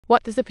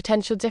What is the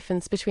potential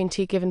difference between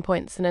two given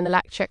points in an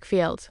electric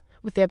field,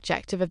 with the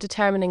objective of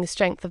determining the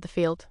strength of the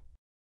field?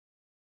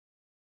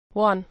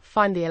 1.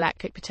 Find the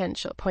electric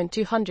potential point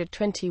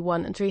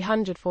 221 and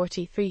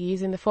 343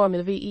 using the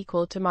formula V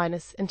equal to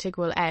minus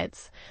integral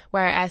EDS,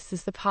 where S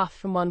is the path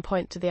from one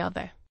point to the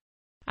other.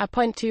 At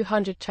point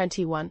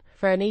 221,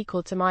 for an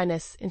equal to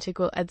minus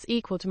integral EDS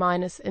equal to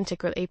minus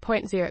integral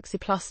A.0 x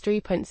plus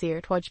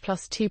 3.0 to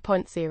plus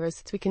 2.0,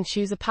 so we can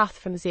choose a path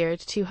from 0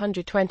 to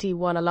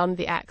 221 along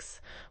the x,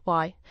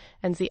 y,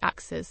 and z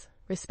axes,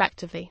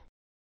 respectively.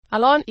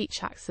 Along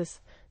each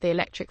axis, the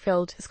electric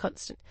field is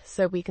constant,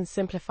 so we can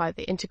simplify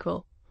the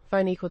integral for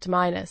an equal to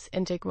minus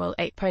integral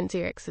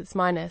 8.0 x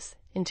minus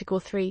integral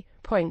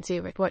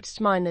 3.0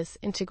 which minus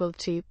integral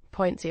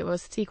 2.0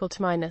 is equal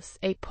to minus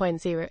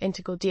 8.0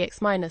 integral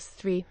dx minus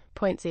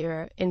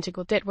 3.0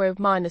 integral dit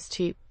minus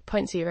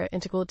 2.0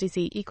 integral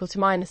dz equal to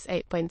minus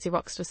 8.0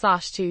 x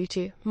slash 2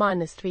 to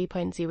minus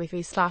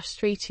 3.03 slash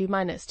 3 to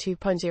minus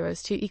 2.0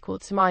 is 2 equal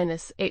to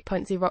minus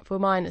 8.0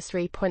 minus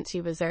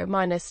 3.00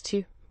 minus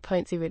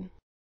 2.0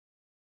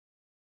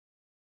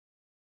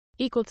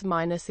 equal to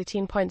minus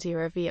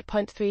 18.0 v at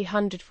point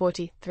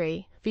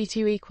 343,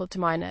 v2 equal to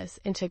minus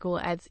integral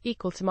EDS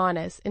equal to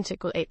minus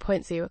integral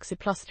 8.0 x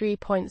plus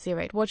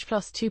 3.08 which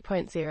plus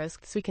 2.0,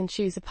 so we can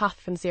choose a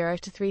path from 0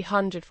 to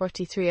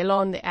 343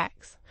 along the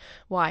x,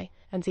 y,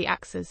 and z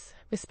axes,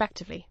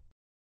 respectively.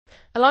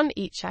 Along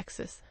each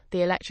axis,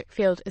 the electric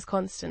field is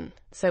constant,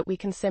 so we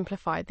can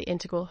simplify the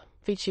integral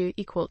v2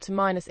 equal to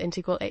minus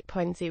integral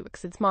 8.0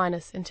 x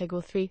minus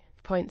integral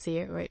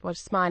 3.08 which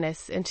is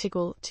minus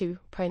integral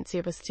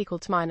 2.0 is equal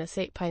to minus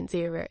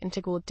 8.0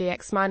 integral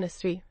dx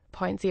minus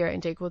 3.0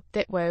 integral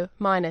dit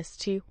minus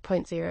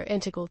 2.0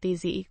 integral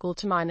dz equal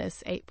to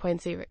minus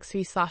 8.0 x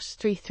 3 slash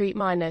 3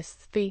 minus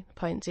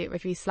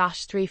 3.0 3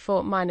 slash 3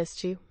 4 minus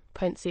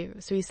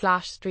 2.0 3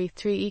 slash 3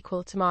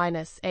 equal to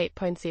minus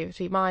 8.0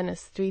 3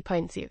 minus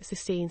 3.0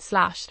 16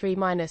 slash 3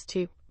 minus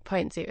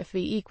 2.0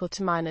 3 equal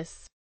to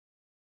minus